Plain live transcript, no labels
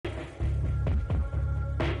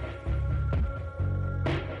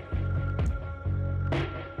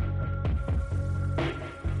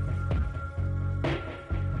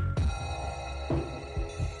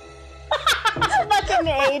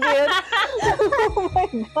fucking A, dude. Oh my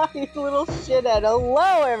god, you little shithead.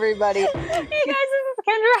 Hello, everybody. Hey guys, this is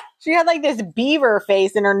Kendra. She had like this beaver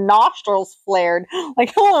face and her nostrils flared.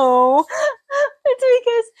 Like, hello. It's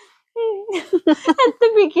because at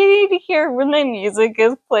the beginning you hear when the music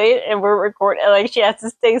is played and we're recording, like she has to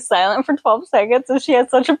stay silent for 12 seconds, and she has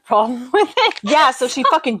such a problem with it. Yeah, so she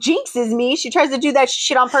fucking jinxes me. She tries to do that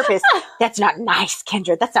shit on purpose. That's not nice,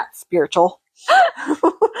 Kendra. That's not spiritual. No,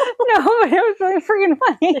 but it was really freaking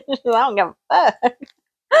funny. I don't give a fuck.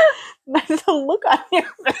 That's the look on your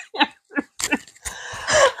face.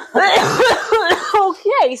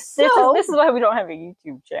 Okay, so this is why we don't have a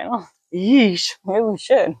YouTube channel. yeesh. Maybe we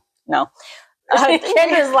should. No.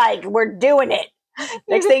 Kendra's like, we're doing it.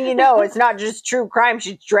 Next thing you know, it's not just true crime.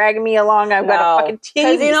 She's dragging me along. I've got a fucking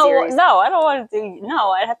TV series. No, I don't want to do.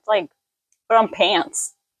 No, I'd have to like put on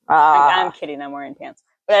pants. I'm kidding. I'm wearing pants,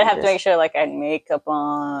 but I'd have to make sure like I had makeup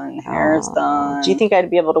on, hair's done. Do you think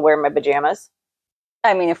I'd be able to wear my pajamas?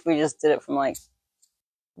 I mean, if we just did it from like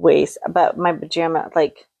waist, but my pajama,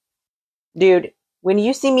 like, dude, when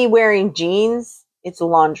you see me wearing jeans, it's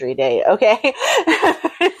laundry day. Okay.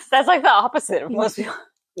 That's like the opposite of most people.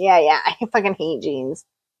 Yeah, I fucking hate jeans.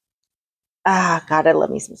 Ah, God, I love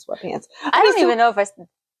me some sweatpants. I don't even know if I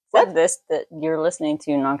said this, that you're listening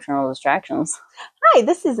to Nocturnal Distractions. Hi,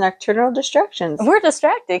 this is Nocturnal Distractions. We're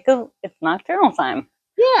distracted because it's nocturnal time.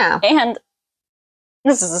 Yeah. And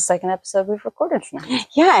this is the second episode we've recorded tonight.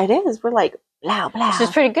 Yeah, it is. We're like, blah, blah. Which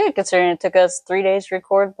is pretty good considering it took us 3 days to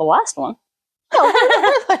record the last one.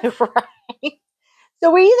 Right. So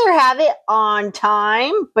we either have it on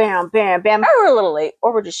time, bam, bam, bam, or we're a little late,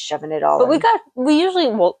 or we're just shoving it all but in. we usually,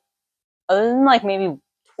 well, other than like maybe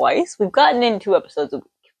twice, we've gotten in 2 episodes a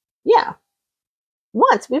week. Yeah.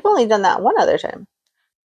 Once. We've only done that one other time.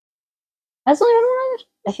 Has it only been one other?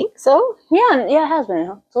 I think so. Yeah, it has been.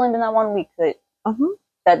 It's only been that 1 week that...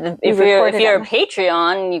 If you're a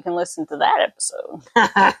Patreon, you can listen to that episode.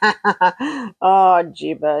 Oh,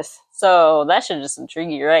 jeebus. So that should just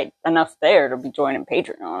intrigue you, right? Enough there to be joining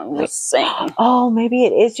Patreon. I'm just saying. Oh, maybe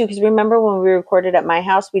it is too. Because remember when we recorded at my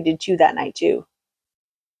house, we did 2 that night too.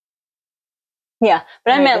 Yeah,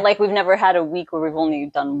 but I meant like we've never had a week where we've only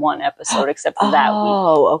done 1 episode except for that week.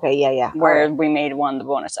 Oh, okay, yeah. Where we made one the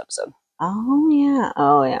bonus episode. Oh yeah.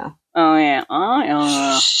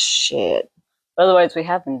 Shit. Otherwise, we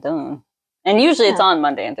have been done. And usually it's on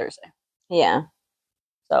Monday and Thursday. Yeah.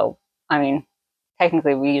 So, I mean,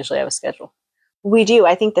 technically we usually have a schedule. We do.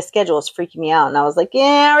 I think the schedule is freaking me out. And I was like,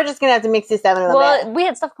 yeah, we're just going to have to mix this up a little bit. Well, we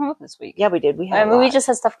had stuff come up this week. Yeah, we did. We just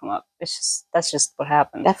had stuff come up. That's just what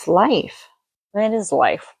happened. That's life. It is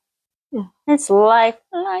life. Yeah. It's life.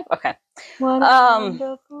 Okay.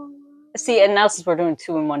 Wonderful. See, and now since we're doing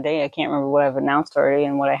 2 in 1 day, I can't remember what I've announced already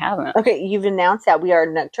and what I haven't. Okay, you've announced that we are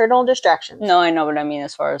Nocturnal Distractions. No, I know, but I mean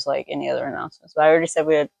as far as like any other announcements. But I already said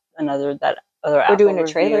we had other We're doing a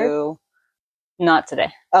trailer? review. Not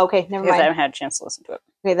today. Okay, never mind. Because I haven't had a chance to listen to it.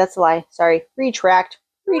 Okay, that's a lie. Sorry. Retract.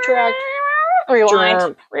 Rewind.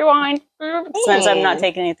 Since I'm not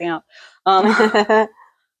taking anything out. I'm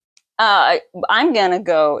going to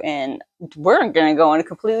go we're going to go in a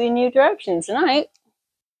completely new direction tonight.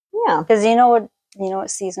 Yeah. Because you know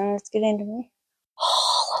what season it's getting to be?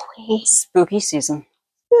 Halloween. Spooky season.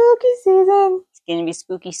 Spooky season. It's going to be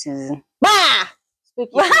spooky season. Bah!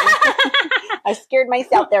 Spooky season. I scared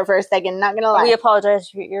myself there for a second, not going to lie. We apologize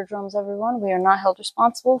for your eardrums, everyone. We are not held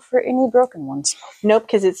responsible for any broken ones. Nope,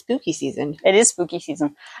 because it's spooky season. It is spooky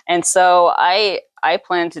season. And so I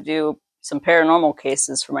plan to do some paranormal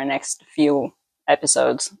cases for my next few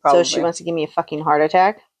episodes, probably. So she wants to give me a fucking heart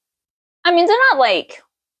attack? I mean, they're not like...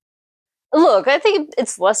 Look, I think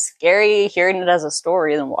it's less scary hearing it as a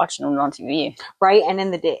story than watching it on TV. Right, and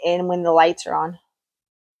in the day, and when the lights are on.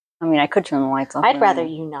 I mean, I could turn the lights off. I'd rather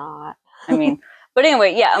you not. I mean, but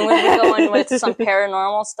anyway, yeah, I'm going to be going with some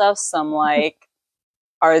paranormal stuff, some like,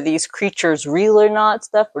 are these creatures real or not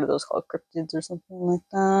stuff? What are those called? Cryptids or something like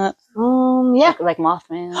that? Yeah. Like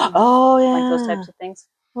Mothman. Oh, yeah. Like those types of things.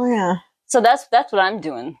 Oh, yeah. So that's what I'm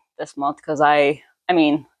doing this month, because I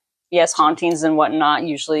mean, yes, hauntings and whatnot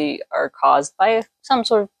usually are caused by some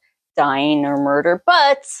sort of dying or murder,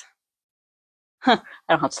 but I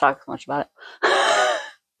don't have to talk much about it.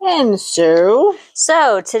 And so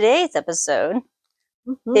today's episode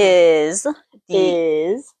is oh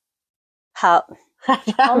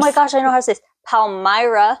my gosh, I know how to say this.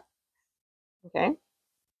 Palmyra. Okay.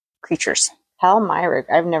 Creatures. Palmyra.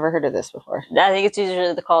 I've never heard of this before. I think it's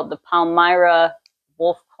usually called the Palmyra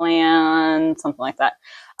Wolf Clan, something like that.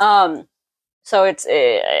 So it's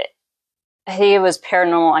I think it was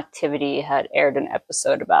Paranormal Activity had aired an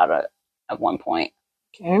episode about it at one point.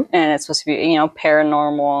 Okay. And it's supposed to be,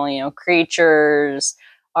 paranormal, creatures.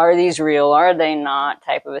 Are these real? Are they not?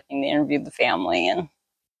 Type of a thing. They interviewed the family and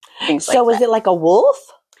things like that. So is it like a wolf?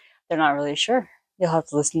 They're not really sure. You'll have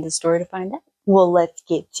to listen to the story to find out. Well, let's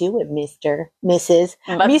get to it, Mr. Mrs.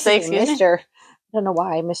 Mrs. Mr. I don't know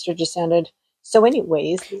why Mr. just sounded. So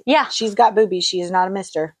anyways, yeah. She's got boobies. She is not a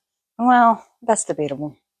Mr. Well, that's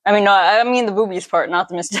debatable. I mean the boobies part, not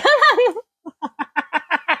the Mr.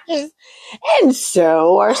 And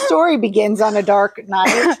so our story begins on a dark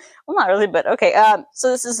night. Well, not really, but okay. So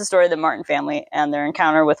this is the story of the Martin family and their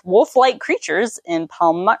encounter with wolf-like creatures in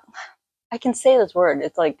Palmyra. I can say this word.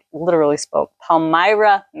 It's like literally spelled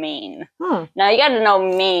Palmyra, Maine. Now you got to know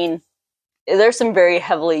Maine. There's some very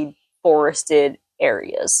heavily forested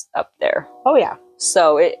areas up there. Oh yeah.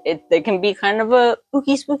 So they can be kind of a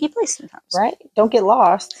spooky place sometimes. Right? Don't get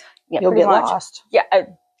lost. Yeah, you'll get lost. Yeah,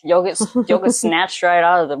 you'll get snatched right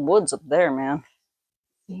out of the woods up there, man.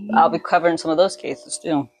 I'll be covering some of those cases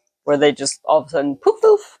too, where they just all of a sudden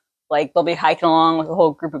poof. Like they'll be hiking along with a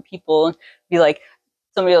whole group of people and be like,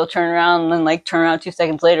 somebody will turn around and then like turn around 2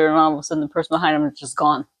 seconds later, and all of a sudden the person behind them is just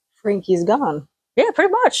gone. Frankie's gone. Yeah,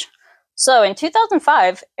 pretty much. So in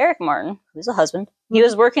 2005, Eric Martin, who's a husband, he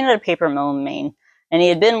was working at a paper mill in Maine. And he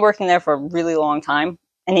had been working there for a really long time,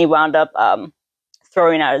 and he wound up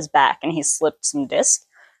throwing out his back, and he slipped some disc,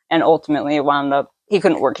 and ultimately he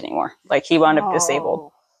couldn't work anymore. Like, he wound up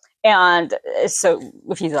disabled. And so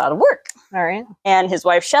he's out of work. All right. And his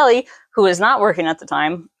wife, Shelly, who was not working at the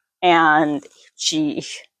time, and he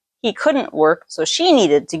couldn't work, so she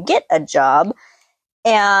needed to get a job,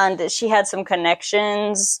 and she had some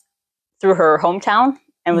connections through her hometown,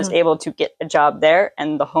 and was able to get a job there,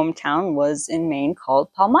 and the hometown was in Maine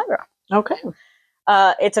called Palmyra. Okay.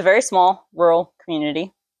 It's a very small rural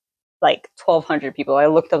community, like 1,200 people. I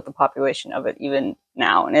looked up the population of it even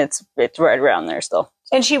now, and it's right around there still.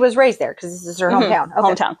 And she was raised there because this is her hometown. Okay.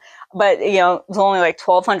 Hometown. But, there's only like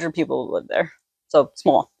 1,200 people who live there. So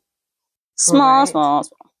small. Small.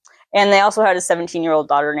 And they also had a 17-year-old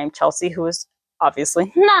daughter named Chelsea, who was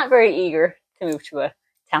obviously not very eager to move to a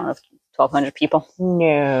town of 1,200 people.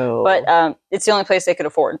 No. But it's the only place they could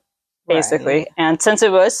afford, basically. Right. And since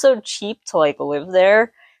it was so cheap to like live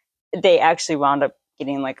there, they actually wound up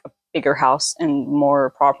getting like a bigger house and more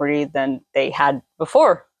property than they had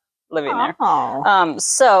before living there.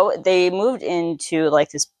 So they moved into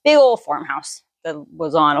like this big old farmhouse that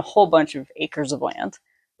was on a whole bunch of acres of land.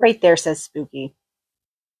 Right there says spooky.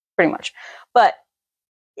 Pretty much. But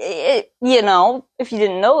if you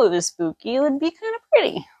didn't know it was spooky, it would be kind of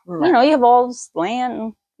pretty. Right. You have all this land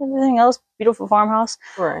and everything else, beautiful farmhouse.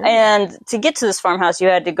 Right. And to get to this farmhouse, you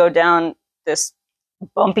had to go down this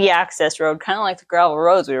bumpy access road, kind of like the gravel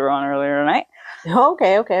roads we were on earlier tonight.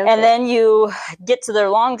 Okay. And then you get to their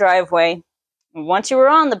long driveway. Once you were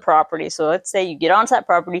on the property, so let's say you get onto that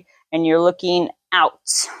property and you're looking out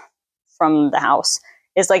from the house.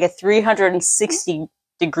 It's like a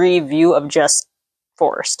 360-degree view of just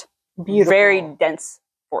forest. Beautiful. Very dense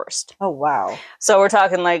forest. Oh, wow. So we're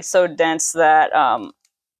talking like so dense that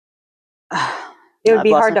it would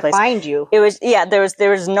be hard to find you. It was,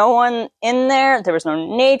 there was no one in there. There was no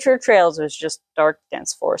nature trails. It was just dark,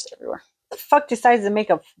 dense forest everywhere. The fuck decides to make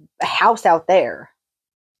a house out there?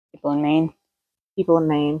 People in Maine.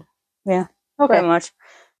 Yeah. Okay. Pretty much.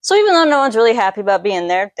 So even though no one's really happy about being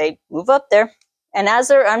there, they move up there. And as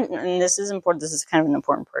they're, and this is important, this is kind of an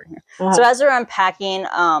important part here. So as they're unpacking,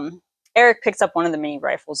 Eric picks up one of the mini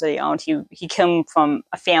rifles that he owned. He came from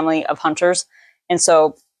a family of hunters. And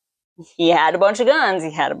so he had a bunch of guns.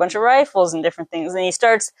 He had a bunch of rifles and different things. And he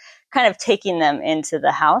starts kind of taking them into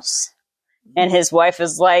the house. And his wife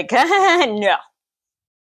is like, no,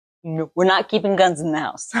 we're not keeping guns in the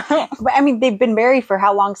house. But I mean, they've been married for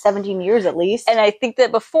how long? 17 years at least. And I think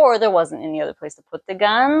that before there wasn't any other place to put the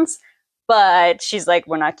guns. But she's like,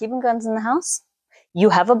 we're not keeping guns in the house. You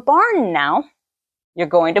have a barn now. You're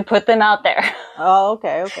going to put them out there. Oh,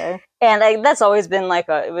 okay. And that's always been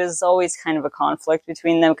it was always kind of a conflict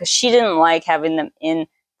between them because she didn't like having them in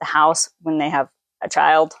the house when they have a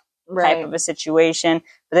child type of a situation,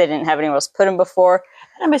 but they didn't have anywhere else to put them before.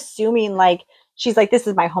 And I'm assuming she's like, this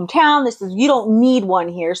is my hometown. You don't need one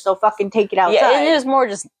here, so fucking take it outside. Yeah, it was more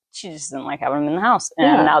just, she just didn't like having them in the house.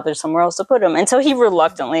 And now there's somewhere else to put them. And so he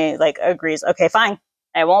reluctantly agrees, okay, fine.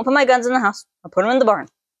 I won't put my guns in the house. I'll put them in the barn.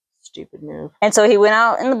 Stupid move. And so he went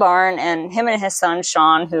out in the barn, and him and his son,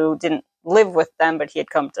 Sean, who didn't live with them, but he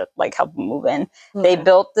had come to help him move in. They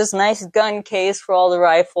built this nice gun case for all the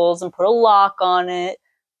rifles and put a lock on it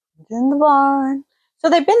in the barn. So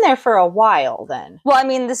they've been there for a while then. Well, I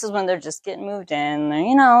mean, this is when they're just getting moved in,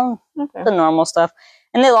 the normal stuff.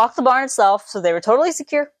 And they locked the barn itself, so they were totally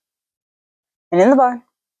secure. And in the barn.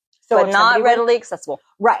 So but not readily accessible.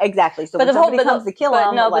 Right, exactly. So but when somebody comes to kill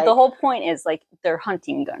them... but the whole point is, like, they're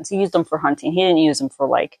hunting guns. He used them for hunting. He didn't use them for,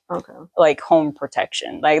 like home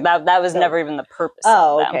protection. Like, that was never even the purpose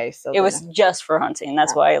of them. Okay. So it was just for hunting.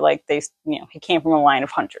 That's why, like, they, he came from a line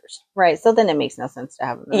of hunters. Right, so then it makes no sense to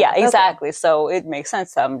have them. Yeah, exactly. Okay. So it makes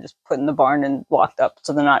sense to have them just put in the barn and locked up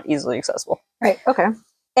so they're not easily accessible. Right, okay.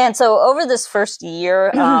 And so over this first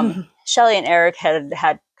year, Shelley and Eric had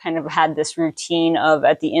kind of had this routine of,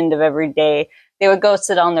 at the end of every day, they would go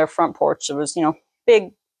sit on their front porch. It was,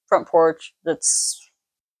 big front porch that's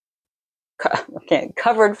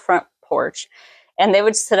covered front porch. And they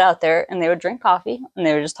would sit out there and they would drink coffee and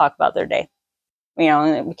they would just talk about their day.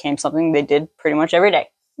 And it became something they did pretty much every day.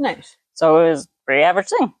 Nice. So it was a pretty average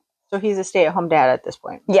thing. So he's a stay-at-home dad at this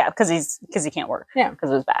point. Yeah, because he can't work. Yeah. Because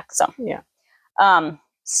of his back. So. Yeah.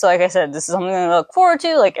 So like I said, this is something I look forward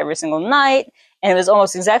to, like, every single night. And it was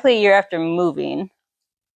almost exactly a year after moving.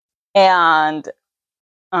 And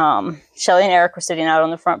Shelley and Eric were sitting out on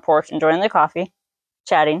the front porch enjoying their coffee,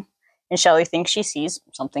 chatting. And Shelley thinks she sees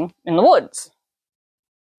something in the woods.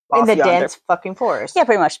 In the dense fucking forest. Yeah,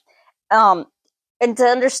 pretty much. And to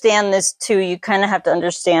understand this, too, you kind of have to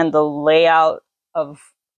understand the layout of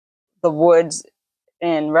the woods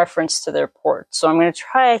in reference to their porch. So I'm going to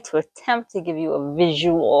try to attempt to give you a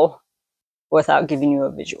visual without giving you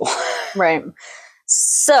a visual. Right.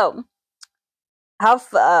 So,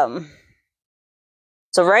 so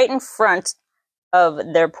right in front of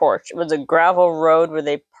their porch was a gravel road where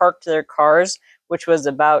they parked their cars, which was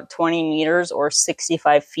about 20 meters or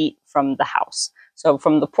 65 feet from the house. So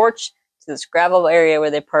from the porch to this gravel area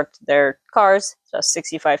where they parked their cars, it's about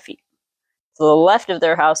 65 feet. To the left of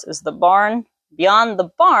their house is the barn. Beyond the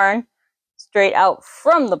barn, straight out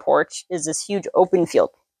from the porch, is this huge open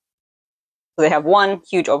field. So they have one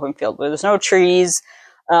huge open field where there's no trees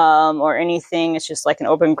or anything. It's just like an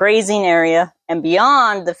open grazing area. And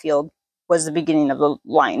beyond the field was the beginning of the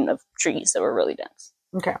line of trees that were really dense.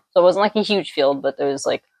 Okay. So it wasn't like a huge field, but there was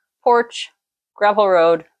like porch, gravel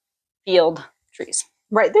road, field, trees.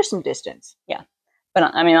 Right. There's some distance. Yeah.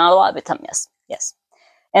 But I mean, not a lot, but yes. Yes.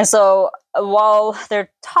 And so while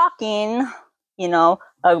they're talking,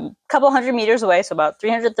 a couple hundred meters away, so about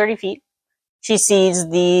 330 feet, she sees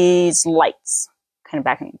these lights kind of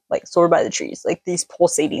back in, like, sort of by the trees, like these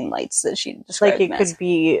pulsating lights that she described. Like it could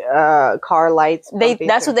be car lights.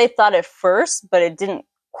 That's what they thought at first, but it didn't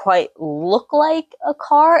quite look like a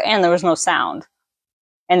car, and there was no sound.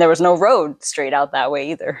 And there was no road straight out that way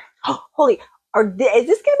either. Holy, is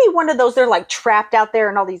this going to be one of those, they're like trapped out there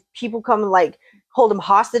and all these people come and like hold them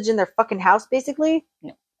hostage in their fucking house, basically?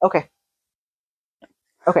 No. Okay.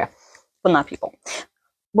 Okay. Well, not people.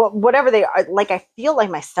 Well, whatever they are, like, I feel like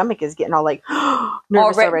my stomach is getting all like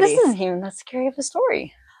nervous already. This isn't even that scary of a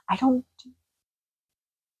story. This isn't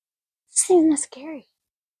even that scary.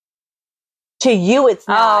 To you, it's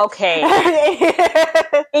not. Oh,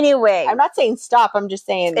 okay. Anyway. I'm not saying stop, I'm just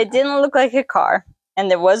saying. It didn't look like a car,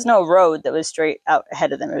 and there was no road that was straight out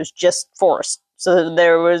ahead of them. It was just forest. So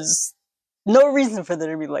there was no reason for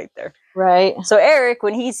there to be light there. Right. So Eric,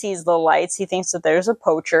 when he sees the lights, he thinks that there's a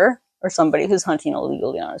poacher or somebody who's hunting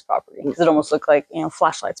illegally on his property. Because it almost looked like,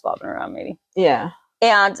 flashlights bobbing around, maybe. Yeah.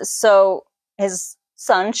 And so his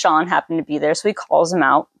son, Sean, happened to be there, so he calls him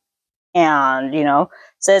out and,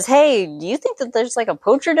 says, hey, do you think that there's like a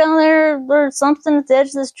poacher down there or something at the edge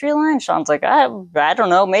of this tree line? Sean's like, I don't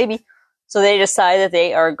know, maybe. So they decide that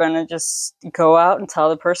they are going to just go out and tell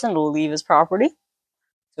the person to leave his property.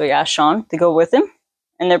 So he asked Sean to go with him.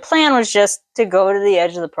 And their plan was just to go to the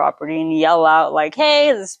edge of the property and yell out like,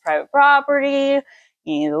 hey, this is private property.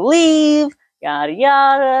 You need to leave. Yada,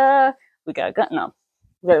 yada. We got a gun. No.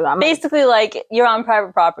 Basically, like, you're on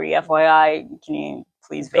private property, FYI. Can you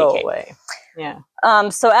please vacate? Go away. Yeah.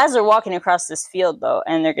 So as they're walking across this field, though,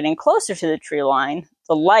 and they're getting closer to the tree line,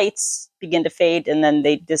 the lights begin to fade and then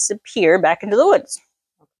they disappear back into the woods.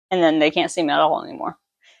 And then they can't see them at all anymore.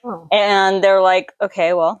 Oh. And they're like,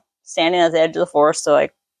 okay, well, standing at the edge of the forest, so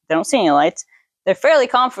like they don't see any lights. They're fairly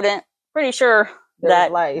confident, pretty sure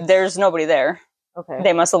that there's nobody there. Okay.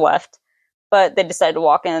 They must have left. But they decided to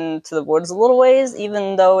walk into the woods a little ways,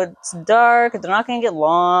 even though it's dark. They're not going to get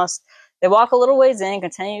lost. They walk a little ways in,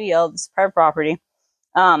 continue to yell, this is private property.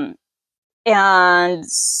 And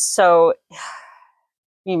so,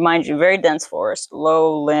 mind you, very dense forest,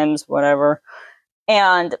 low limbs, whatever.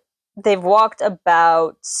 And they've walked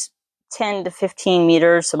about 10 to 15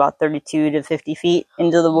 meters, about 32 to 50 feet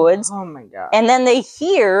into the woods. Oh my God. And then they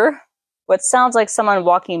hear what sounds like someone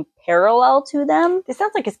walking parallel to them. It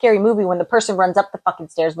sounds like a scary movie when the person runs up the fucking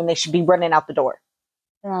stairs when they should be running out the door.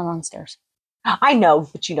 They're not on stairs. I know,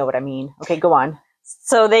 but you know what I mean. Okay, go on.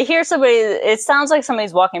 So they hear somebody, it sounds like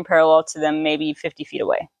somebody's walking parallel to them, maybe 50 feet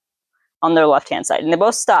away on their left-hand side. And they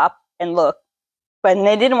both stop and look, but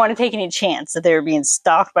they didn't want to take any chance that they were being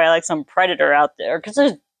stalked by like some predator out there, because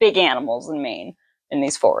there's big animals in Maine in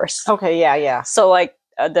these forests. Okay, yeah. So like,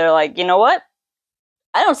 they're like, you know what?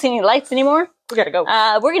 I don't see any lights anymore. We gotta go.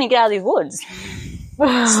 We're going to get out of these woods.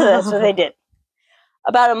 So that's what they did.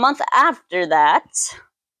 About a month after that,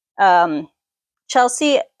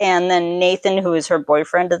 Chelsea and then Nathan, who was her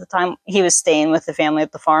boyfriend at the time, he was staying with the family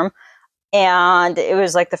at the farm. And it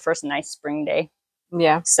was like the first nice spring day.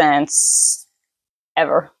 Yeah. Since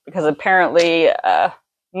ever. Because apparently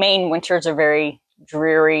Maine winters are very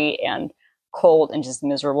dreary and cold and just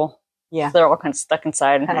miserable. Yeah. So they're all kind of stuck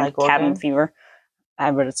inside and kind of have like cabin Oregon. fever. I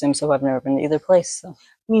would assume so. I've never been to either place. So.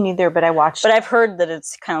 Me neither, but I watched. But I've heard that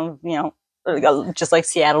it's kind of, you know, just like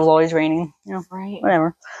Seattle's always raining, you know, right.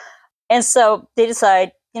 Whatever. And so they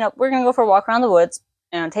decide, you know, we're going to go for a walk around the woods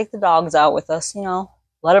and take the dogs out with us, you know,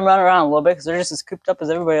 let them run around a little bit because they're just as cooped up as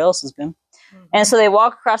everybody else has been. Mm-hmm. And so they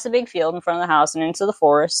walk across the big field in front of the house and into the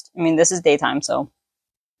forest. I mean, this is daytime, so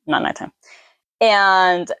not nighttime.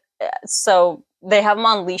 And so they have them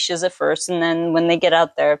on leashes at first. And then when they get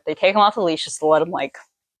out there, they take them off the leashes to let them like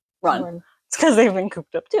run. It's because they've been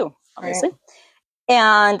cooped up too, obviously. Right.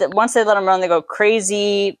 And once they let them run, they go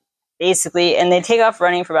crazy, basically, and they take off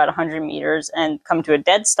running for about 100 meters and come to a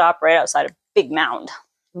dead stop right outside a big mound.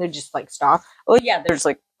 And they just like stop? Oh, yeah. They're just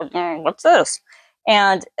like, what's this?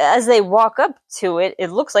 And as they walk up to it,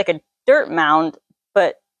 it looks like a dirt mound,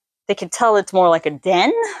 but they can tell it's more like a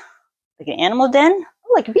den, like an animal den.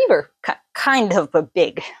 Like a beaver. Kind of, but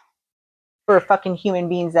big. For fucking human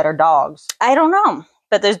beings that are dogs. I don't know.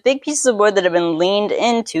 But there's big pieces of wood that have been leaned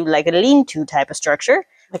into, like a lean-to type of structure,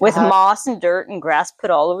 like with moss and dirt and grass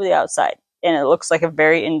put all over the outside. And it looks like a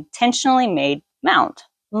very intentionally made mound.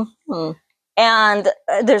 Mm-hmm. And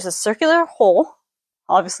there's a circular hole,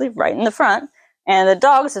 obviously, right in the front. And the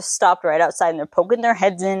dogs have stopped right outside, and they're poking their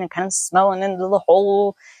heads in and kind of smelling into the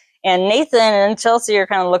hole. And Nathan and Chelsea are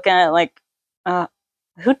kind of looking at it like,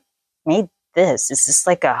 who made this? Is this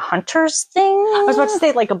like a hunter's thing? I was about to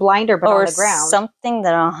say like a blinder, but on the ground. Or something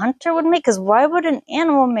that a hunter would make? Because why would an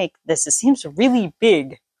animal make this? It seems really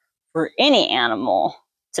big for any animal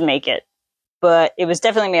to make it. But it was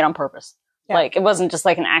definitely made on purpose. Yeah. Like, it wasn't just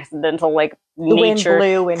like an accidental, like, the nature wind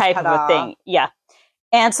blew and type of a thing. Yeah.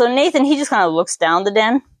 And so Nathan, he just kind of looks down the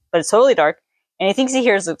den, but it's totally dark. And he thinks he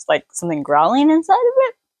hears it's like something growling inside of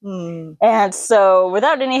it. Mm. And so,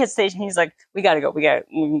 without any hesitation, he's like, we gotta go. We gotta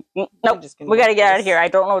get out of here. I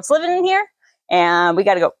don't know what's living in here, and we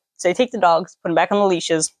gotta go. So they take the dogs, put them back on the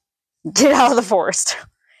leashes, get out of the forest.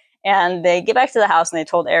 And they get back to the house, and they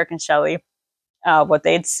told Eric and Shelley what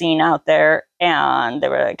they'd seen out there. And they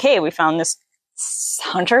were like, hey, we found this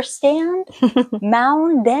hunter stand,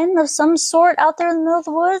 mound den of some sort out there in the middle of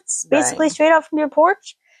the woods, basically right. Straight out from your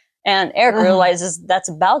porch. And Eric realizes that's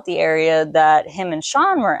about the area that him and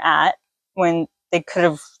Sean were at when they could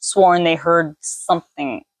have sworn they heard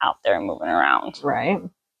something out there moving around. Right.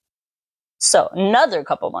 So another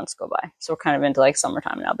couple months go by. So we're kind of into like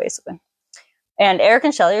summertime now, basically. And Eric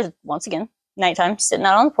and Shelley are once again, nighttime, sitting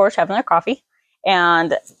out on the porch having their coffee.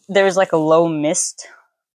 And there's like a low mist.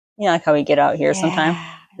 You know, like how we get out here sometime.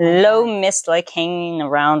 Low mist like hanging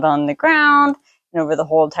around on the ground. And over the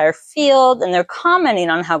whole entire field, and they're commenting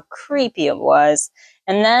on how creepy it was.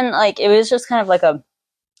 And then, like, it was just kind of like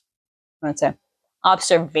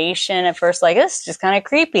observation at first, like, this is just kind of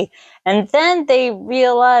creepy. And then they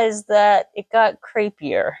realized that it got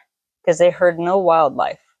creepier because they heard no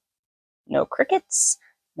wildlife. No crickets,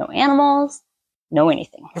 no animals, no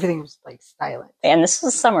anything. Everything was, like, silent. And this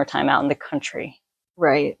was summertime out in the country.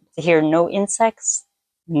 Right. To hear no insects,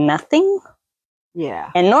 nothing.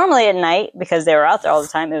 Yeah. And normally at night, because they were out there all the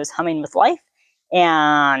time, it was humming with life.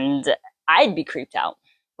 And I'd be creeped out.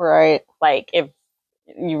 Right. Like, if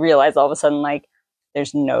you realize all of a sudden, like,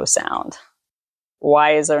 there's no sound.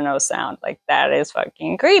 Why is there no sound? Like, that is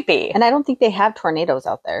fucking creepy. And I don't think they have tornadoes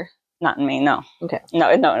out there. Not in Maine, no. Okay. No,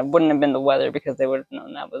 it wouldn't have been the weather because they would have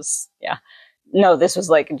known that was, yeah. No, this was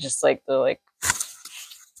like, just like the, like,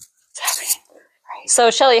 what's happening? Right.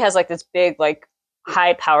 So Shelley has like this big, like,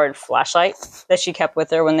 high-powered flashlight that she kept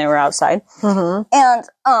with her when they were outside. Mm-hmm.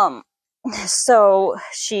 And so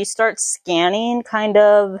she starts scanning kind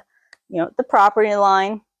of, you know, the property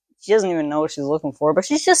line. She doesn't even know what she's looking for, but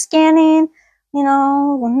she's just scanning, you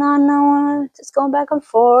know, not knowing, just going back and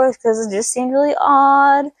forth because it just seemed really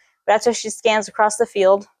odd. But after she scans across the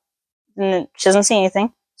field, and she doesn't see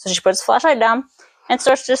anything. So she puts the flashlight down and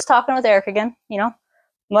starts just talking with Eric again, you know,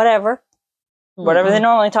 whatever. whatever they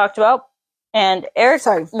normally talked about. And Eric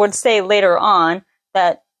would say later on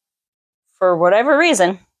that for whatever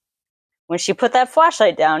reason, when she put that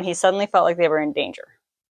flashlight down, he suddenly felt like they were in danger.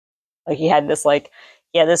 Like he had this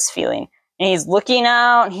feeling. And he's looking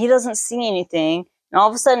out and he doesn't see anything. And all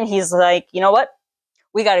of a sudden he's like, you know what?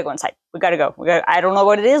 We got to go inside. We got to go. I don't know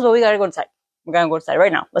what it is, but we got to go inside. We're going to go inside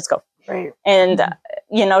right now. Let's go. Right. And,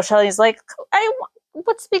 Shelley's like,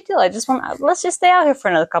 what's the big deal? Let's just stay out here for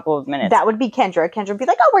another couple of minutes. That would be Kendra. Kendra would be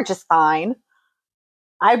like, oh, we're just fine.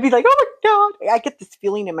 I'd be like, oh my God. I get this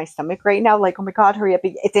feeling in my stomach right now. Like, oh my God, hurry up.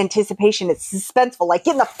 It's anticipation. It's suspenseful. Like,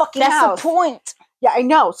 get in the fucking house. That's the point. Yeah, I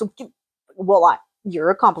know. So, you're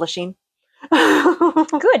accomplishing.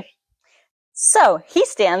 Good. So he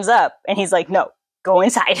stands up and he's like, no, go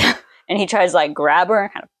inside. And he tries to like grab her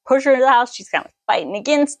and kind of push her into the house. She's kind of fighting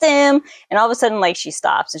against him. And all of a sudden, like, she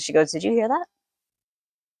stops and she goes, did you hear that?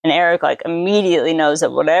 And Eric like immediately knows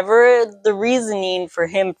that whatever the reasoning for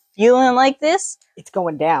him feeling like this, it's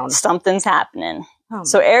going down. Something's happening.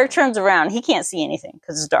 So Eric turns around. He can't see anything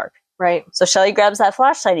because it's dark. Right. So Shelley grabs that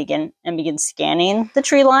flashlight again and begins scanning the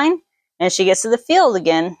tree line. And she gets to the field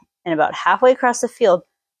again. And about halfway across the field,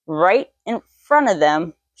 right in front of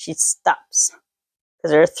them, she stops.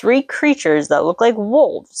 Because there are 3 creatures that look like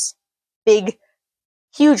wolves. Big,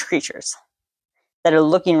 huge creatures that are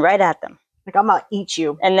looking right at them. Like, I'm going to eat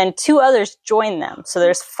you. And then 2 others join them. So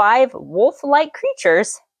there's 5 wolf-like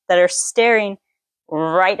creatures that are staring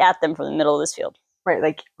right at them from the middle of this field. Right,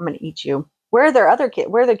 like, I'm going to eat you. Where are their other kids?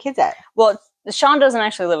 Where are their kids at? Well, Sean doesn't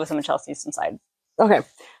actually live with them, and Chelsea's inside. Okay.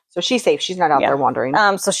 So she's safe. She's not out there wandering.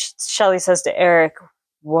 So Shelley says to Eric,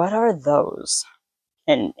 what are those?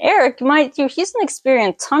 And Eric, he's an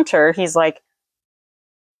experienced hunter. He's like,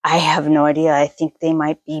 I have no idea. I think they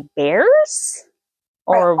might be bears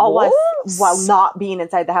or wolves. While not being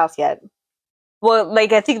inside the house yet. Well,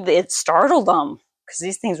 like, I think it startled them because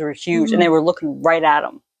these things were huge and they were looking right at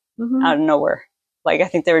them out of nowhere. Like, I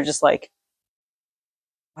think they were just like,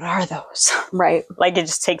 what are those? Right. Like, it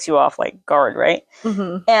just takes you off, like, guard, right?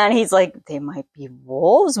 Mm-hmm. And he's like, they might be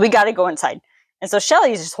wolves. We got to go inside. And so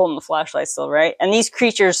Shelley's just holding the flashlight still, right? And these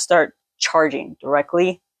creatures start charging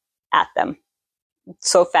directly at them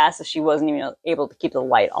so fast that she wasn't even able to keep the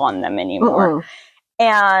light on them anymore.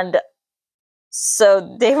 And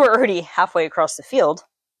so they were already halfway across the field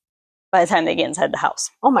by the time they get inside the house.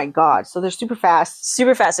 Oh my God. So they're super fast.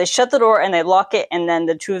 Super fast. They shut the door and they lock it. And then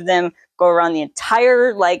the 2 of them go around the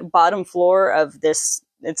entire like bottom floor of this.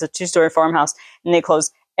 It's a 2-story farmhouse. And they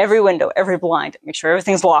close every window, every blind, make sure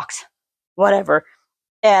everything's locked, whatever.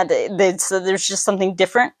 And so there's just something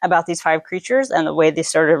different about these 5 creatures and the way they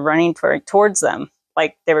started running towards them.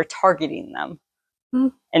 Like they were targeting them.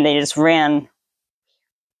 And they just ran.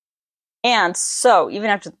 And so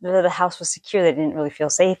even after the house was secure, they didn't really feel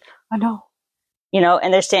safe. I know.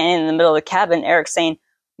 And they're standing in the middle of the cabin. Eric's saying,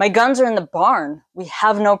 my guns are in the barn. We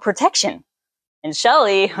have no protection. And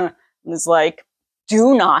Shelley was like,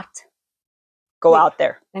 do not go out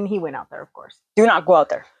there. And he went out there, of course. Do not go out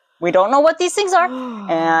there. We don't know what these things are.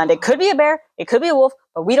 And it could be a bear. It could be a wolf.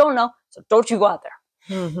 But we don't know. So don't you go out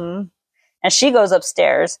there. Mm-hmm. And she goes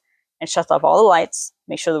upstairs and shuts off all the lights,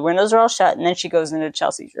 make sure the windows are all shut. And then she goes into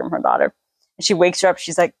Chelsea's room, her daughter. And she wakes her up.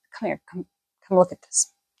 She's like, come here. Come look at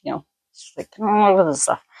this. She's like, oh, look at this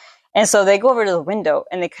stuff. And so they go over to the window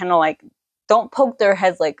and they kind of like don't poke their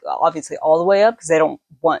heads like obviously all the way up because they don't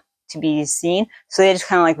want to be seen. So they just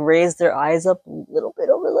kind of like raise their eyes up a little bit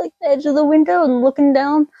over like the edge of the window and looking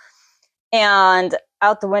down. And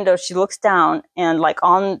out the window, she looks down and like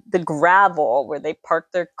on the gravel where they park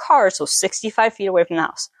their car, so 65 feet away from the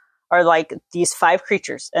house, are like these 5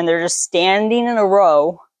 creatures. And they're just standing in a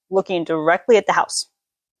row looking directly at the house.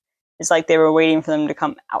 It's like they were waiting for them to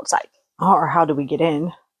come outside. Oh, or how do we get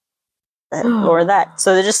in? Or that.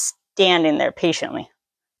 So they're just standing there patiently.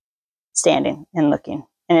 Standing and looking.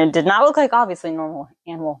 And it did not look like obviously normal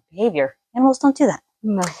animal behavior. Animals don't do that.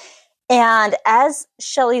 No. And as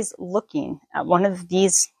Shelley's looking at one of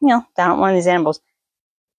these, down at one of these animals,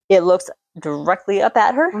 it looks directly up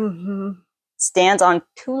at her, stands on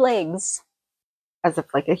 2 legs. As if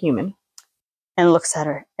like a human. And looks at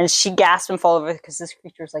her. And she gasps and falls over because this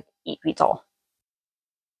creature is like 8 feet tall.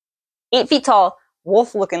 8 feet tall,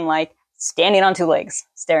 wolf looking like, standing on 2 legs,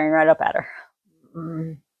 staring right up at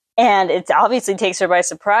her. And it obviously takes her by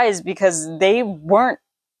surprise because they weren't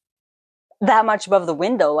that much above the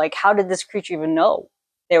window. Like, how did this creature even know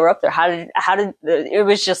they were up there? How did it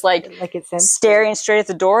was just like it's staring straight at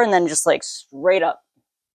the door and then just like straight up.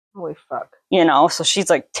 Holy fuck. So she's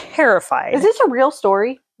like terrified. Is this a real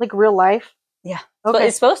story? Like real life? Yeah. Okay. But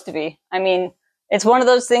it's supposed to be. I mean, it's one of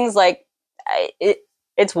those things like,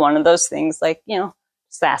 it's one of those things like,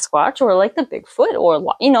 Sasquatch or like the Bigfoot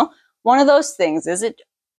or, one of those things. Is it?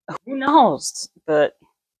 Who knows? But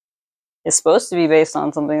it's supposed to be based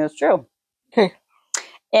on something that's true. Okay.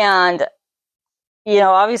 And,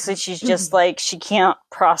 obviously she's just like, she can't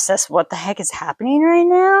process what the heck is happening right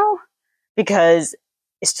now because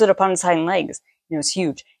it stood up on its hind legs. It was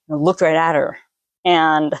huge. It looked right at her.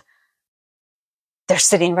 And they're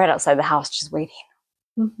sitting right outside the house just waiting.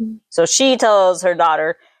 Mm-hmm. So she tells her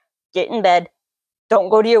daughter, get in bed. Don't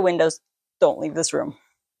go to your windows. Don't leave this room.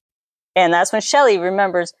 And that's when Shelley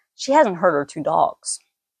remembers she hasn't heard her 2 dogs.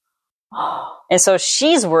 And so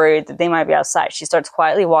she's worried that they might be outside. She starts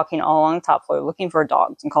quietly walking all along the top floor looking for her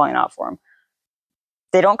dogs and calling out for them.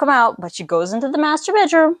 They don't come out, but she goes into the master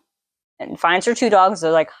bedroom and finds her 2 dogs.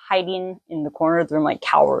 They're like hiding in the corner of the room, like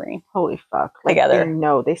cowering. Holy fuck. Together.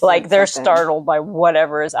 They're something. startled by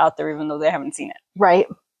whatever is out there, even though they haven't seen it. Right.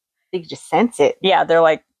 They can just sense it. Yeah, they're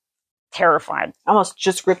like terrified. Almost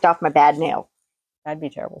just ripped off my bad nail. That'd be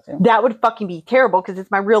terrible too. That would fucking be terrible because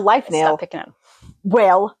it's my real life nail. Stop picking it.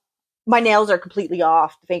 Well, my nails are completely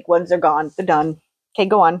off. The fake ones are gone. They're done. Okay,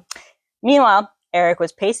 go on. Meanwhile, Eric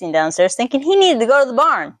was pacing downstairs thinking he needed to go to the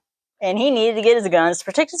barn. And he needed to get his guns to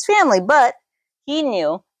protect his family. But he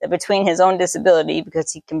knew that between his own disability,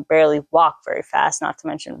 because he can barely walk very fast, not to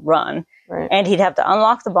mention run, right. And he'd have to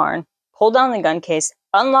unlock the barn, pull down the gun case,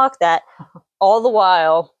 unlock that, all the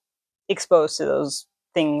while exposed to those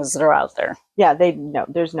things that are out there. Yeah,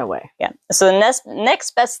 there's no way. Yeah. So the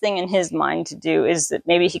next best thing in his mind to do is that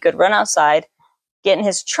maybe he could run outside, get in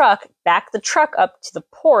his truck, back the truck up to the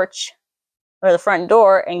porch or the front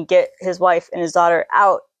door, and get his wife and his daughter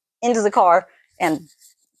out into the car and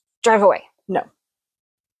drive away. No.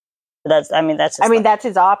 That's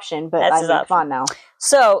his option, but that's his option. Come on now.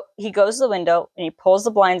 So he goes to the window and he pulls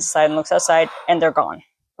the blinds aside and looks outside, and they're gone.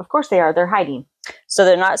 Of course they are. They're hiding. So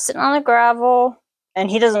they're not sitting on the gravel, and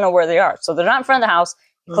he doesn't know where they are. So they're not in front of the house.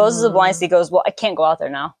 He closes the blinds. He goes, well, I can't go out there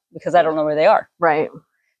now because I don't know where they are. Right.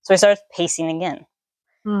 So he starts pacing again,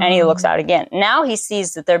 and he looks out again. Now he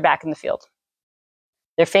sees that they're back in the field.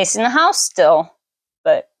 They're facing the house still,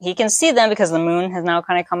 but he can see them because the moon has now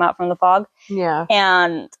kind of come out from the fog. Yeah.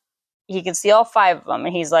 And he can see all 5 of them.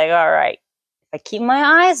 And he's like, all right, if I keep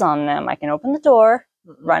my eyes on them, I can open the door,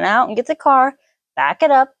 run out and get the car, back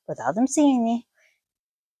it up without them seeing me.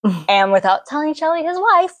 And without telling Shelley, his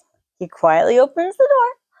wife, he quietly opens the door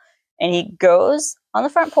and he goes on the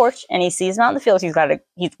front porch and he sees them out in the field. He's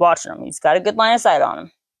watching them. He's got a good line of sight on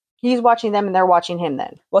them. He's watching them and they're watching him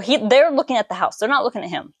then. Well, they're looking at the house. They're not looking at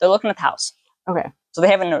him. They're looking at the house. Okay. So they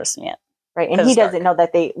haven't noticed him yet. Right. And he doesn't know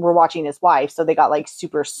that they were watching his wife. So they got like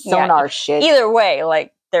super sonar shit. Either way,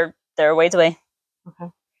 like they're a ways away.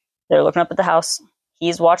 Okay. They're looking up at the house.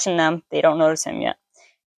 He's watching them. They don't notice him yet.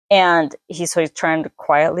 And he's trying to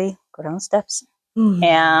quietly go down the steps.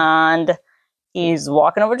 And he's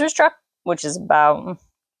walking over to his truck, which is about a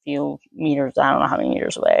few meters. I don't know how many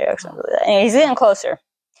meters away. And he's getting closer.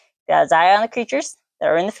 Got his eye on the creatures that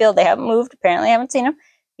are in the field. They haven't moved. Apparently haven't seen him.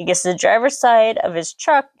 He gets to the driver's side of his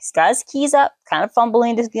truck. He's got his keys up, kind of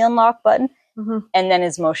fumbling to the unlock button. And then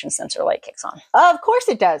his motion sensor light kicks on. Of course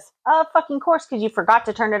it does. Of fucking course, because you forgot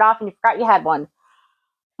to turn it off and you forgot you had one.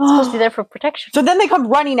 It's supposed to be there for protection. So then they come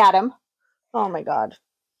running at him. Oh my God.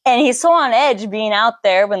 And he's so on edge being out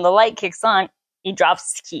there when the light kicks on, he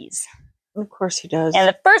drops his keys. Of course he does. And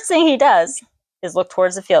the first thing he does is look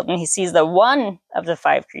towards the field, and he sees that one of the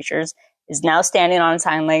 5 creatures is now standing on his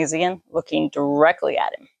hind legs again, looking directly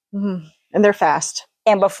at him. And they're fast.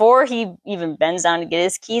 And before he even bends down to get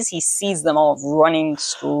his keys, he sees them all running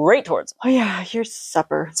straight towards him. Oh yeah, here's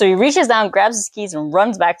supper. So he reaches down, grabs his keys, and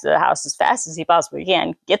runs back to the house as fast as he possibly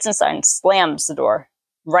can, gets inside and slams the door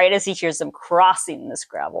right as he hears them crossing this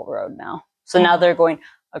gravel road now. So now they're going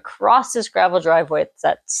across this gravel driveway that's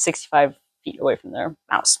at 65 feet away from their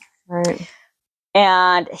house. Right.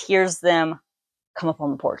 And hears them come up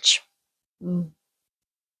on the porch.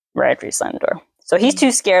 Right after he slammed the door. So he's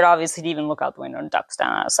too scared, obviously, to even look out the window and ducks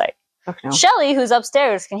down out of sight. No. Shelley, who's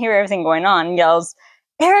upstairs, can hear everything going on and yells,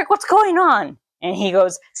 Eric, what's going on? And he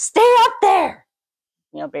goes, stay up there!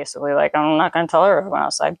 Basically, like, I'm not going to tell her if I went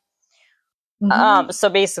outside. So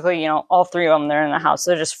basically, all 3 of them, they're in the house.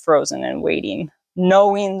 They're just frozen and waiting,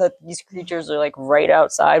 knowing that these creatures are, like, right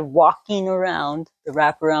outside, walking around the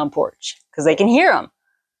wraparound porch, because they can hear them.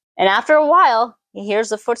 And after a while, he hears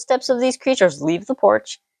the footsteps of these creatures leave the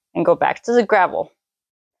porch and go back to the gravel.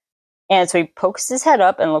 And so he pokes his head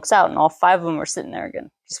up and looks out, and all 5 of them are sitting there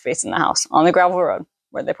again, just facing the house on the gravel road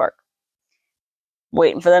where they park,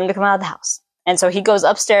 waiting for them to come out of the house. And so he goes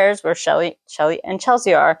upstairs where Shelley and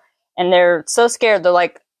Chelsea are, and they're so scared. They're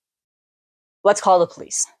like let's call the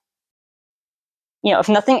police. You know, if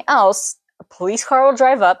nothing else, a police car will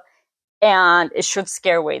drive up and it should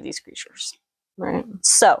scare away these creatures. Right.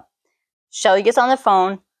 So, Shelly gets on the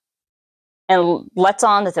phone and lets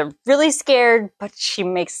on that they're really scared, but she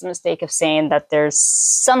makes the mistake of saying that there's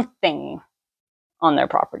something on their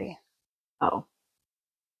property. Oh.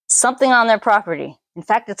 Something on their property. In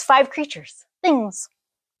fact, it's 5 creatures, things,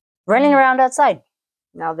 running around outside.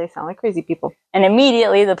 Now they sound like crazy people. And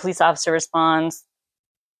immediately the police officer responds,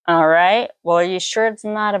 all right, well, are you sure it's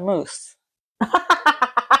not a moose?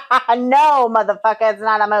 No, motherfucker, it's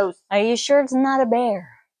not a moose. Are you sure it's not a bear?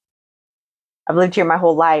 I've lived here my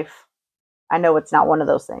whole life. I know it's not one of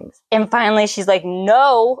those things. And finally she's like,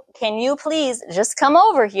 no, can you please just come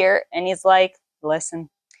over here? And he's like, listen,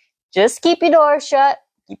 just keep your door shut,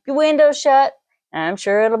 keep your window shut, and I'm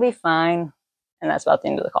sure it'll be fine. And that's about the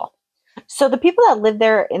end of the call. So the people that lived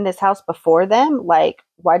there in this house before them, like,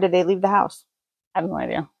 why did they leave the house? I have no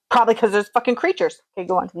idea. Probably because there's fucking creatures. Okay,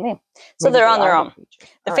 go on. So Maybe they're on their own.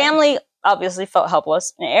 The All family obviously felt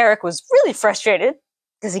helpless, and Eric was really frustrated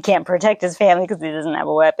because he can't protect his family because he doesn't have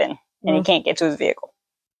a weapon, and he can't get to his vehicle.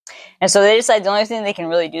 And so they decide the only thing they can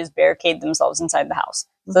really do is barricade themselves inside the house.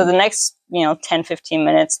 So the next, 10, 15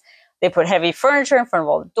 minutes, they put heavy furniture in front of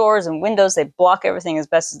all the doors and windows. They block everything as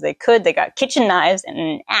best as they could. They got kitchen knives and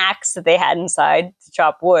an axe that they had inside to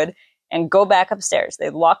chop wood and go back upstairs. They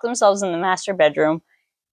lock themselves in the master bedroom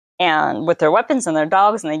and with their weapons and their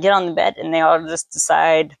dogs, and they get on the bed and they all just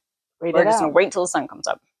decide, we're just going to wait until the sun comes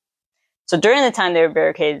up. So during the time they were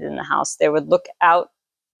barricaded in the house, they would look out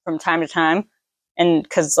from time to time, and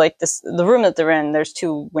because the room that they're in, there's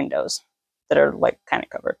 2 windows that are kind of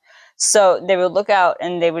covered. So they would look out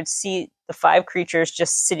and they would see the 5 creatures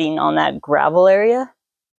just sitting on that gravel area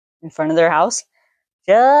in front of their house,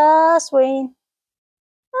 just waiting.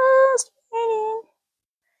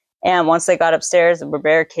 And once they got upstairs and were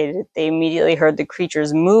barricaded, they immediately heard the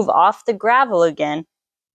creatures move off the gravel again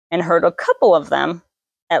and heard a couple of them,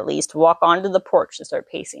 at least, walk onto the porch and start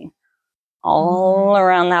pacing all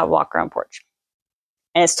around that walk-around porch.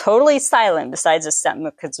 And it's totally silent besides the sound,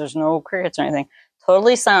 because there's no crickets or anything.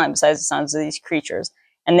 Totally silent besides the sounds of these creatures.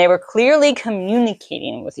 And they were clearly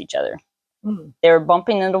communicating with each other. They were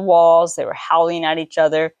bumping into walls. They were howling at each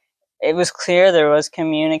other. It was clear there was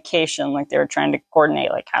communication, like they were trying to coordinate,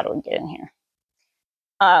 how do we get in here?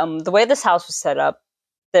 The way this house was set up,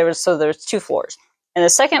 there was 2 floors. And the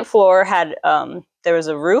second floor had, there was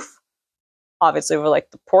a roof, obviously over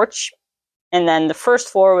the porch. And then the first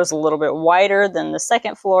floor was a little bit wider than the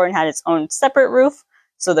second floor and had its own separate roof.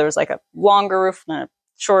 So there was a longer roof and a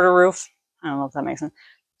shorter roof. I don't know if that makes sense.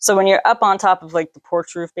 So when you're up on top of the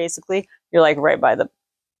porch roof, basically, you're right by the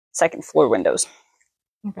second floor windows.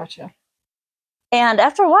 Gotcha. And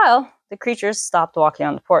after a while, the creatures stopped walking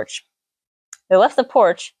on the porch. They left the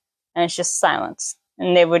porch and it's just silence.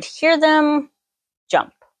 And they would hear them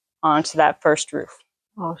jump onto that first roof.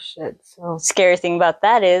 Oh shit. So scary thing about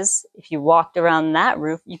that is if you walked around that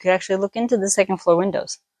roof, you could actually look into the second floor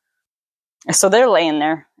windows. So they're laying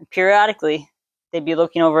there. And periodically, they'd be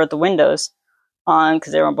looking over at the windows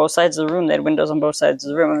because they were on both sides of the room. They had windows on both sides of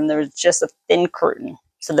the room, and there was just a thin curtain.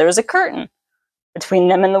 So there was a curtain between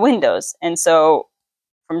them and the windows. And so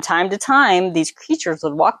from time to time, these creatures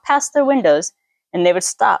would walk past their windows and they would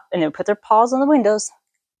stop and they would put their paws on the windows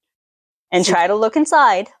and try to look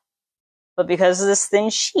inside. But because of this thin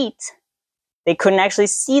sheet, they couldn't actually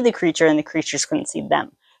see the creature and the creatures couldn't see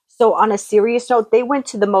them. So on a serious note, they went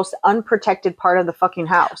to the most unprotected part of the fucking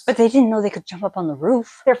house. But they didn't know they could jump up on the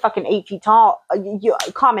roof. They're fucking 8 feet tall.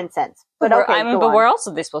 Common sense. But okay, but where else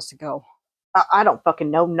are they supposed to go? I don't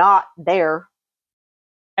fucking know. Not there.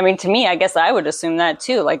 I mean, to me, I guess I would assume that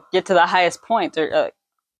too. Get to the highest point.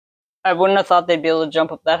 I wouldn't have thought they'd be able to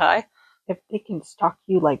jump up that high. If they can stalk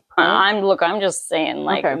you I'm just saying,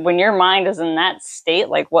 when your mind is in that state,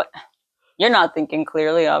 what? You're not thinking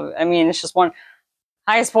clearly of. I mean, it's just one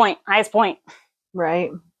highest point.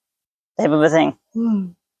 Right. Type of a thing.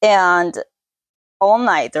 And all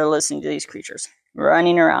night they're listening to these creatures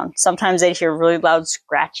running around. Sometimes they'd hear really loud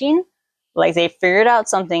scratching. They figured out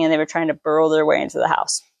something and they were trying to burrow their way into the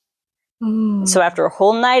house. So after a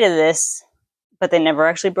whole night of this, but they never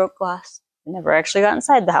actually broke glass. They never actually got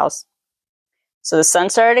inside the house. So the sun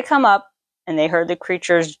started to come up and they heard the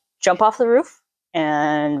creatures jump off the roof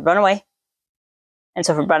and run away. And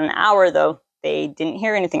so for about an hour, though, they didn't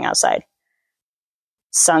hear anything outside.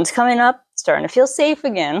 Sun's coming up, starting to feel safe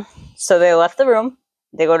again. So they left the room.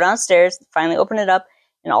 They go downstairs, finally open it up,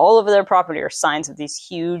 and all over their property are signs of these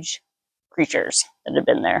huge creatures that had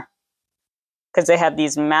been there. Because they had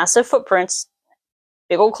these massive footprints,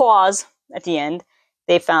 big old claws at the end.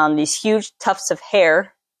 they found these huge tufts of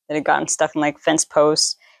hair that had gotten stuck in like fence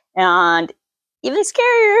posts. And even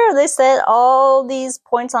scarier, they said all these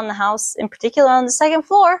points on the house, in particular on the second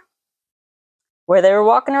floor, where they were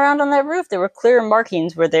walking around on that roof, there were clear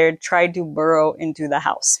markings where they had tried to burrow into the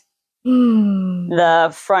house.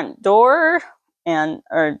 The front door, there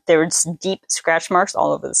were just deep scratch marks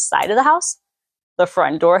all over the side of the house. The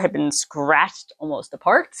front door had been scratched almost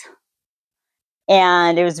apart.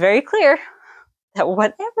 And it was very clear that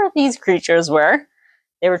whatever these creatures were,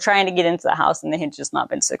 they were trying to get into the house and they had just not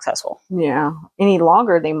been successful. Yeah. Any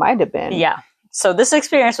longer, they might have been. Yeah. So this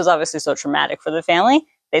experience was obviously so traumatic for the family.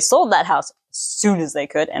 They sold that house as soon as they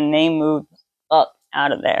could and they moved up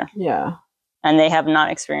out of there. Yeah. And they have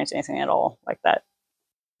not experienced anything at all like that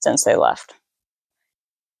since they left.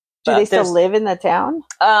 Do they still live in the town?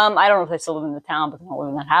 I don't know if they still live in the town, but they don't live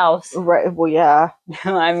in that house. Right. Well, yeah.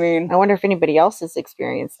 I mean, I wonder if anybody else has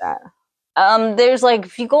experienced that. There's like,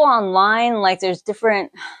 if you go online, like there's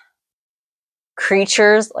different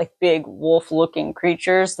creatures, like big wolf-looking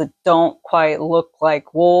creatures that don't quite look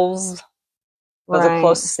like wolves. But the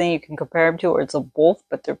closest thing you can compare them to, or it's a wolf,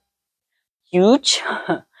 but they're huge.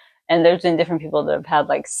 And there's been different people that have had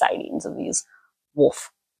like sightings of these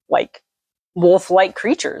wolf-like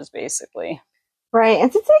creatures, basically. Right.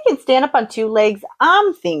 And since they can stand up on two legs,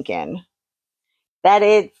 I'm thinking that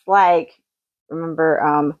it's like,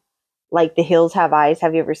 remember, like The Hills Have Eyes.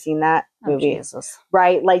 Have you ever seen that movie? Jesus.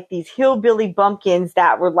 Right. Like these hillbilly bumpkins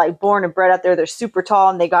that were like born and bred out there. They're super tall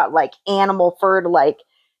and they got like animal fur to like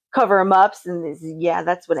cover them up. And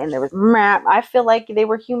that's what, and there was, I feel like they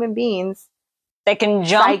were human beings. They can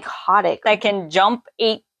jump. Psychotic. They can jump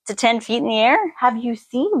 8 to 10 feet in the air. Have you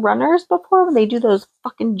seen runners before when they do those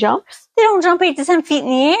fucking jumps? They don't jump 8 to 10 feet in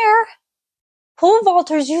the air. Pole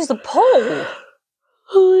vaulters use a pole.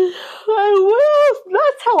 That's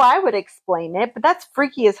how I would explain it, but that's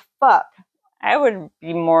freaky as fuck. I would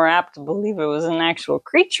be more apt to believe it was an actual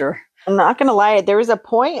creature. I'm not gonna lie, there was a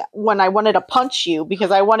point when I wanted to punch you because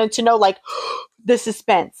I wanted to know, like, the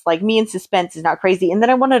suspense. Like, me and suspense is not crazy. And then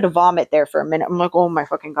I wanted to vomit there for a minute. I'm like, oh my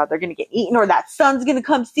fucking God, they're gonna get eaten, or that son's gonna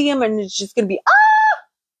come see him, and it's just gonna be,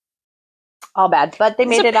 all bad. But they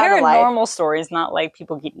made it out alive. Paranormal stories, not like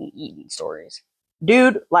people getting eaten stories.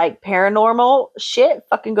 Dude, like, paranormal shit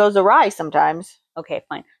fucking goes awry sometimes. Okay,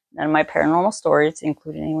 fine. None of my paranormal stories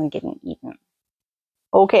include anyone getting eaten.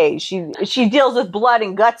 Okay, she deals with blood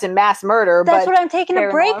and guts and mass murder. That's but what I'm taking a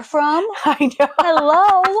break from. I know.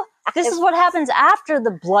 Hello. This is what happens after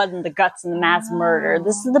the blood and the guts and the mass murder.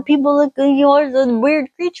 This is the people that, are the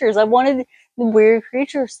weird creatures. I wanted the weird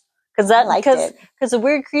creatures. Because the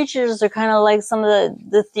weird creatures are kind of like some of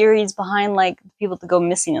the theories behind like people that go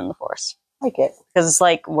missing in the forest. Like it. Because it's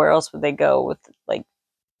like, where else would they go with like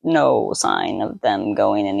no sign of them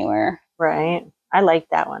going anywhere? Right. I like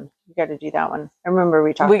that one. We got to do that one. I remember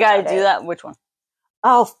we talked about it. We got to do that? Which one?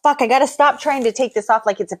 Oh, fuck. I got to stop trying to take this off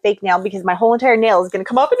like it's a fake nail because my whole entire nail is going to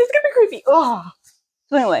come up and it's going to be creepy. Oh.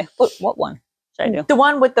 So anyway, what one should I do? The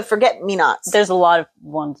one with the forget-me-nots. There's a lot of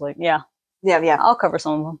ones like, yeah. Yeah. I'll cover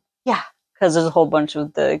some of them. Yeah. Because there's a whole bunch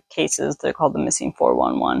of the cases. They're called the missing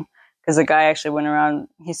 411. Because the guy actually went around,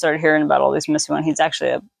 he started hearing about all these missing ones. He's actually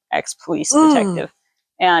an ex-police detective.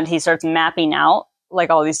 And he starts mapping out like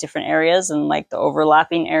all these different areas and like the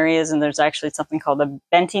overlapping areas. And there's actually something called the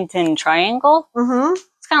Bentington Triangle. Mm-hmm.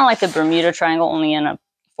 It's kind of like the Bermuda Triangle, only in a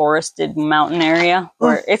forested mountain area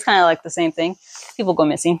where it's kind of like the same thing. People go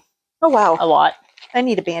missing. Oh, wow. A lot. I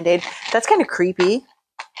need a Band-Aid. That's kind of creepy.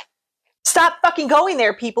 Stop fucking going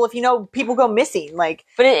there, people, if you know people go missing. Like,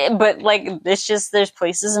 but like, it's just, there's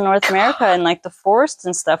places in North America and like the forests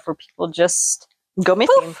and stuff where people just go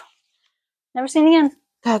missing. Poof, never seen again.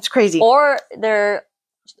 That's crazy. Or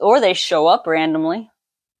they show up randomly,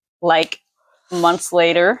 like months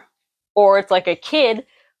later, or it's like a kid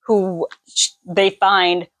who they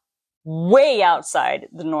find way outside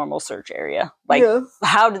the normal search area. Like,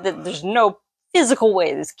 there's no physical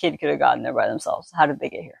way this kid could have gotten there by themselves. How did they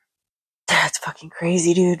get here? That's fucking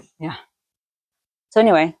crazy, dude. Yeah. So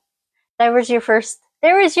anyway, there was your first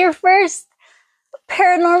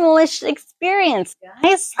paranormal-ish experience,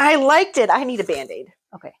 guys. I liked it. I need a Band-Aid.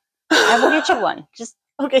 Okay. I will get you one. Just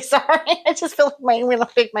okay, sorry. I just feel like I'm gonna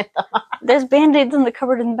pick my thumb. There's Band-Aids in the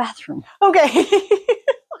cupboard in the bathroom. Okay.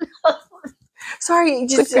 Sorry,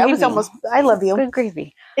 I love you. Good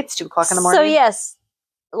gravy. It's 2:00 in the morning. So yes,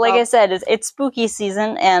 like I said, it's spooky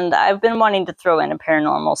season, and I've been wanting to throw in a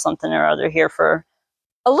paranormal something or other here for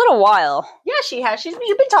a little while. Yeah, she has. You've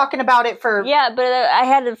been talking about it for... Yeah, but I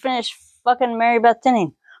had to finish fucking Mary Beth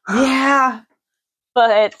Tinning. Yeah.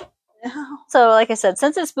 But... So, like I said,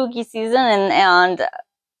 since it's spooky season and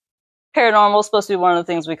Paranormal is supposed to be one of the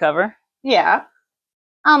things we cover. Yeah.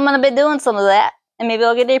 I'm going to be doing some of that. And maybe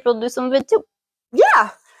I'll get April to do some of it too. Yeah.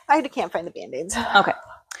 I can't find the Band-Aids. Okay.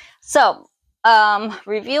 So,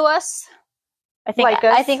 review us. I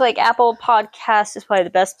think like Apple Podcasts is probably the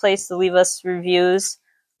best place to leave us reviews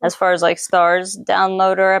as far as like stars.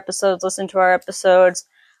 Download our episodes, listen to our episodes.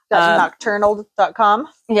 Nocturnal.com.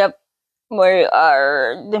 Yep. We've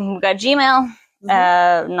got Gmail,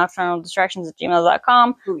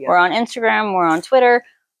 nocturnaldistractions@gmail.com. Ooh, yeah. We're on Instagram. We're on Twitter.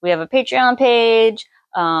 We have a Patreon page.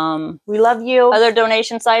 We love you. Other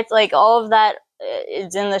donation sites, like all of that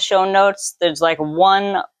is in the show notes. There's like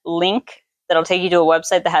one link that'll take you to a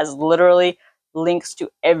website that has literally links to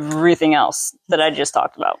everything else that I just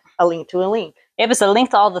talked about. A link to a link. Yep, it's a link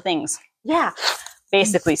to all the things. Yeah.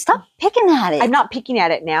 Basically, stop picking at it. I'm not picking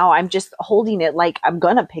at it now. I'm just holding it like I'm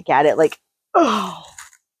gonna pick at it. Like, oh.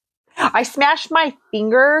 I smashed my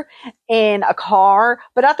finger in a car,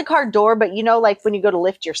 but not the car door, but you know, like when you go to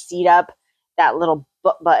lift your seat up, that little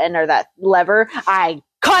button or that lever, I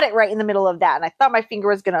caught it right in the middle of that. And I thought my finger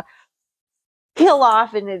was gonna peel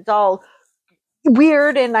off and it's all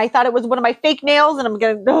weird. And I thought it was one of my fake nails and I'm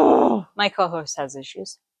gonna, oh. My co-host has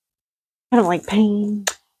issues. I don't like pain.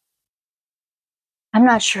 I'm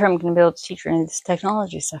not sure I'm going to be able to teach her any of this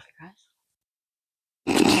technology stuff, you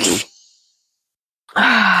guys.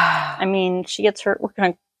 I mean, she gets hurt working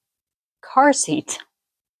on a car seat.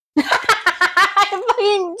 I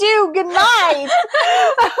fucking do. Good night.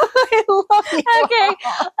 I love you. Okay.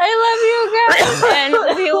 I love you guys. And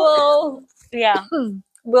we will,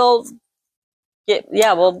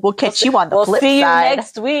 we'll catch you on the flip see side. you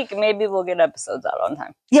next week. Maybe we'll get episodes out on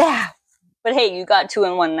time. Yeah. But hey, you got 2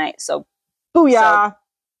 in one night, so Booyah.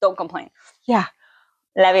 don't complain. Yeah.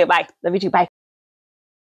 Love you. Bye. Love you too. Bye.